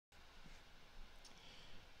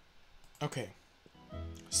Okay,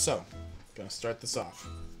 so, gonna start this off.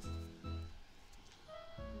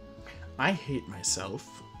 I hate myself.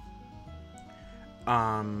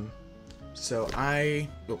 So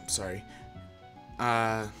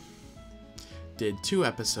did 2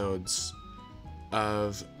 episodes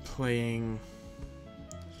of playing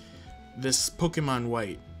this Pokemon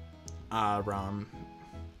White, ROM.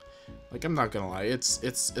 Like, I'm not gonna lie, it's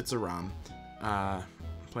a ROM.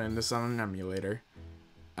 Playing this on an emulator.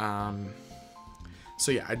 So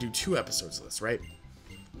yeah, I do 2 episodes of this, right?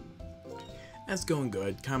 That's going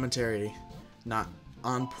good. Commentary, not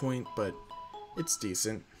on point, but it's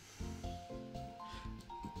decent.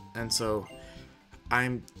 And so,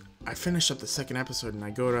 I finish up the 2nd episode and I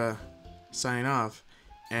go to sign off,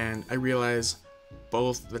 and I realize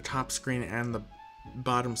both the top screen and the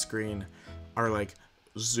bottom screen are like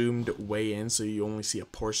zoomed way in, so you only see a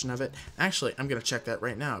portion of it. Actually, I'm gonna check that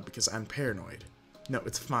right now because I'm paranoid. No,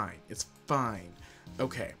 it's fine. It's fine.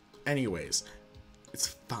 Okay. Anyways, it's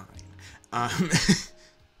fine. I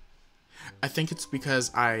think it's because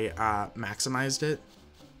I maximized it.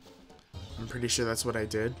 I'm pretty sure that's what I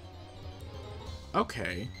did.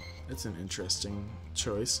 Okay, that's an interesting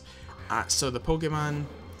choice. So the Pokemon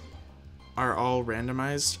are all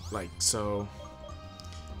randomized, like, so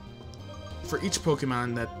for each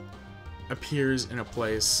Pokemon that appears in a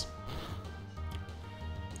place,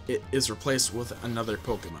 it is replaced with another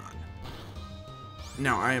Pokemon.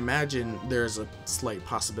 Now, I imagine there's a slight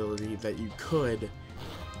possibility that you could,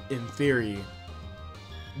 in theory,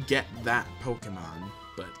 get that Pokemon,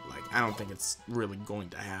 but, like, I don't think it's really going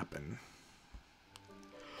to happen.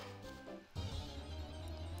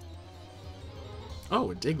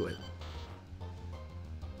 Oh, a Diglett.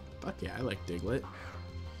 Fuck yeah, I like Diglett.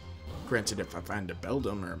 Granted, if I find a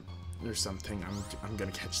Beldum or something, I'm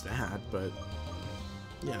gonna catch that, but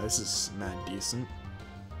yeah, this is mad decent.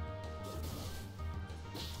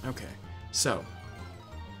 Okay, so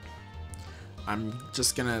I'm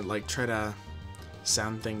just gonna like try to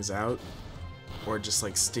sound things out, or just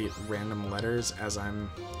like state random letters as I'm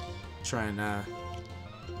trying to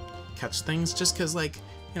catch things, just cause, like,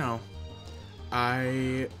 you know,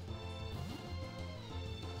 I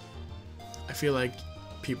feel like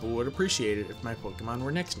people would appreciate it if my Pokemon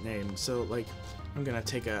were nicknamed. So, like, I'm gonna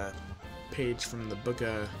take a page from the book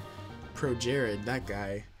of Pro Jared, that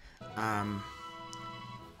guy,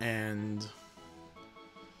 and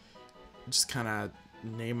just kind of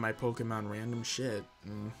name my Pokemon random shit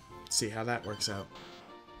and see how that works out.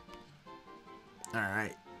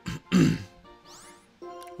 Alright.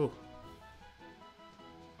 Oh.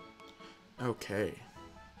 Okay.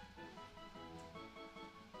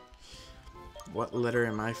 What letter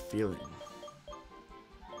am I feeling?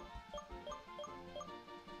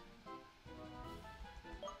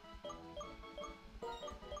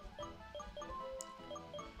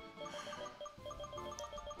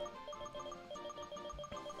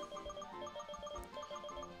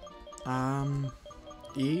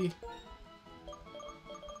 E?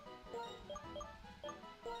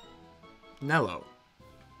 Nello.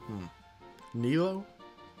 Nilo?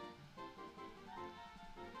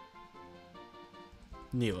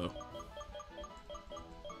 Nilo.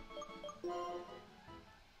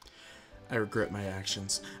 I regret my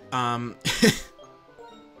actions. Well,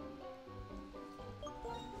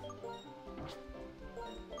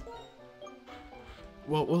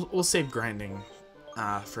 we'll save grinding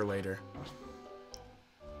for later.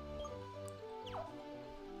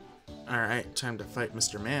 Alright, time to fight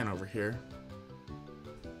Mr. Man over here.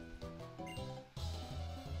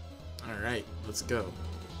 Alright, let's go.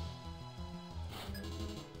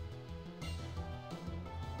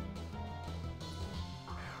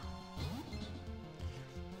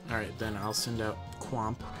 Alright, then I'll send out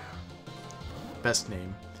Quamp. Best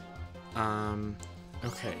name.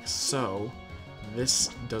 Okay, so this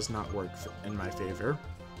does not work in my favor.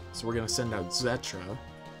 So we're gonna send out Zetra.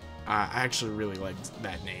 I actually really liked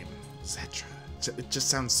that name, Zetra. It just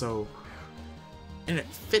sounds so... And it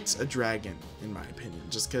fits a dragon, in my opinion,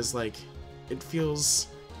 just because, like, it feels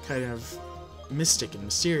kind of mystic and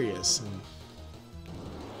mysterious. And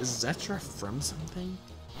is Zetra from something?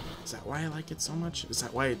 Is that why I like it so much? Is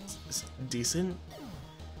that why it's decent?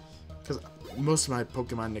 Because most of my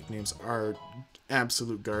Pokemon nicknames are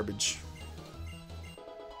absolute garbage.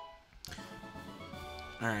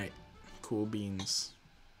 Alright, cool beans.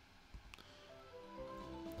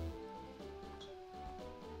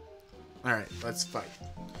 Alright, let's fight.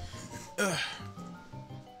 Ugh.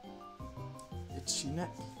 Itchy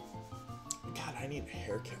neck. God, I need a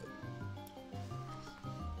haircut.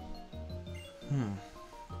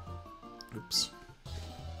 Oops.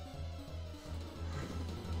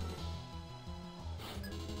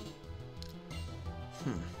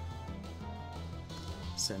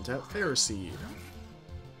 Sent out Ferroseed.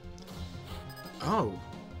 Oh,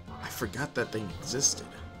 I forgot that thing existed.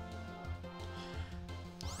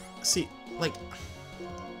 See, like,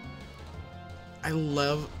 I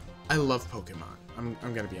love Pokemon.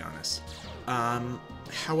 I'm gonna be honest.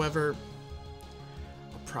 However,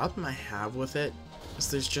 the problem I have with it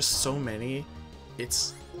is there's just so many,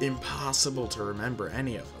 it's impossible to remember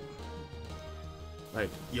any of them. Like,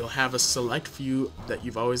 you'll have a select few that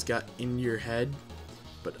you've always got in your head,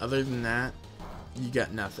 but other than that, you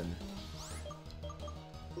got nothing.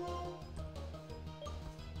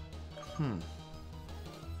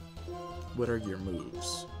 What are your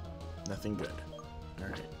moves? Nothing good.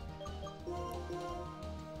 Alright.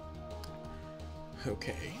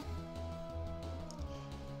 Okay.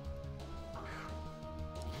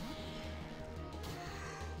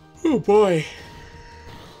 Oh boy.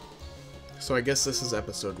 So I guess this is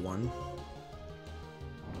episode 1.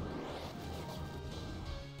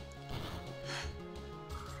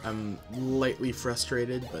 I'm lightly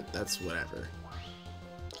frustrated, but that's whatever.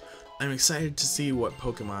 I'm excited to see what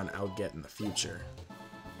Pokemon I'll get in the future.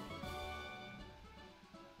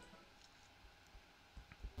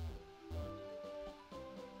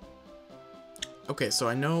 Okay, so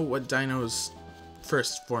I know what Dino's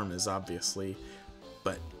first form is, obviously,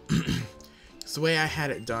 but so the way I had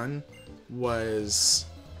it done was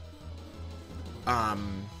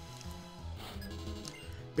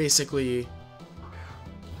basically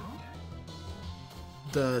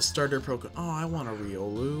the starter Pokemon. Oh, I want a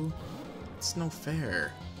Riolu. It's no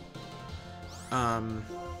fair.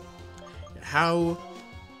 How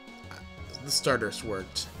the starters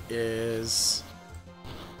worked is,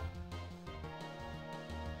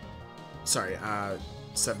 sorry,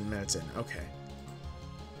 7 minutes in. Okay.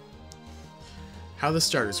 How the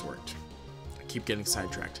starters worked, I keep getting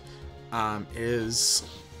sidetracked, is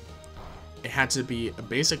it had to be a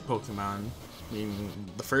basic Pokemon, meaning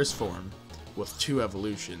the first form, with 2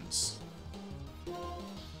 evolutions.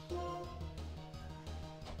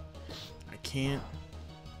 I can't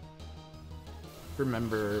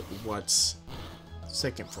remember what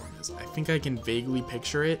second form is. I think I can vaguely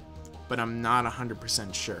picture it, but I'm not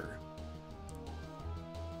 100% sure.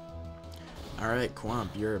 Alright, Quamp,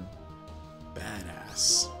 you're a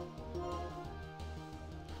badass.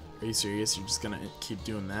 Are you serious? You're just gonna keep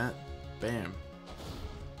doing that? Bam.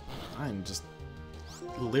 Fine, just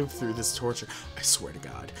live through this torture. I swear to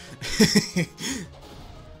God.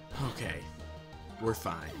 Okay. We're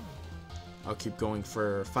fine. I'll keep going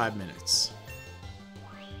for 5 minutes.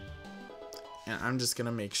 And I'm just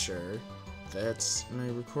gonna make sure that my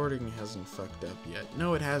recording hasn't fucked up yet.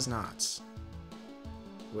 No, it has not.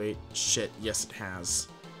 Wait, shit. Yes, it has.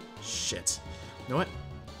 Shit. You know what?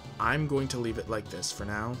 I'm going to leave it like this for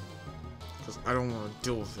now, because I don't want to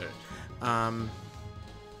deal with it.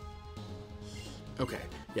 Okay.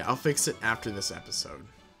 Yeah, I'll fix it after this episode,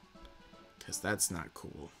 because that's not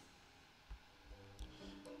cool.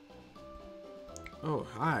 Oh,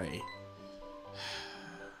 hi.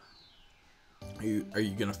 Are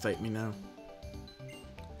you gonna fight me now?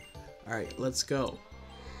 Alright, let's go.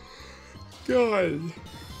 God.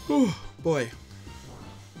 Oh, boy.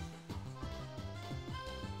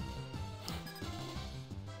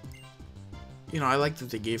 You know, I like that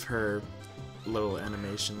they gave her a little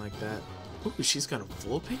animation like that. Ooh, she's got a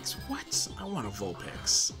Vulpix? What? I want a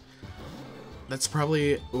Vulpix. That's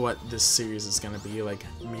probably what this series is gonna be, like,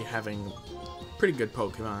 me having pretty good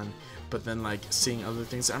Pokemon, but then, like, seeing other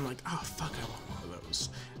things, I'm like, oh, fuck, I want one of those.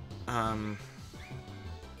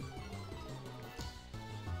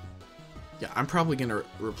 Yeah, I'm probably gonna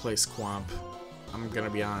replace Quamp. I'm gonna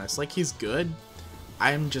be honest. Like, he's good.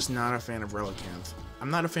 I'm just not a fan of Relicanth. I'm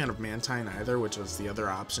not a fan of Mantine either, which was the other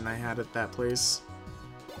option I had at that place.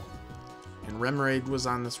 And Remoraid was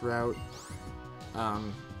on this route.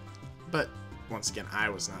 But, once again, I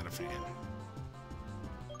was not a fan.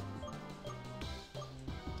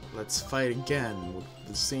 Let's fight again with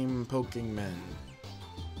the same poking men.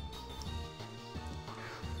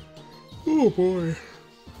 Oh boy.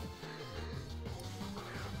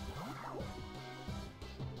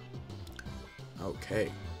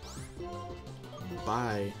 Okay.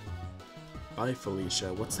 Bye. Bye,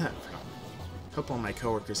 Felicia. What's that from? A couple of my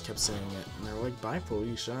coworkers kept saying it, and they were like, bye,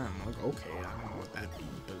 Felicia. I'm like, okay, I don't know what that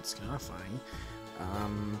means, but it's kind of funny.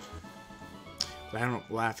 But I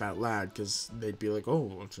don't laugh out loud, because they'd be like,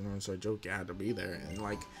 oh, it's an inside joke, you had to be there. And,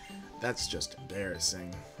 like, that's just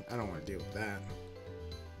embarrassing. I don't want to deal with that.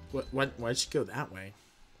 Why'd she go that way?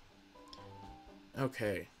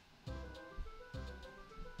 Okay.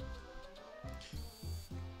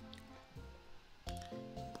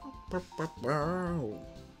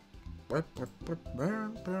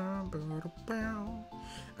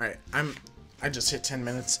 Alright, I just hit 10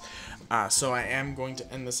 minutes, so I am going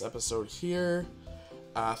to end this episode here.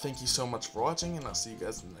 Thank you so much for watching, and I'll see you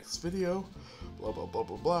guys in the next video. Blah blah blah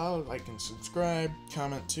blah blah. Like and subscribe,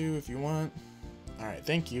 comment too if you want. Alright,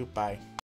 thank you, bye.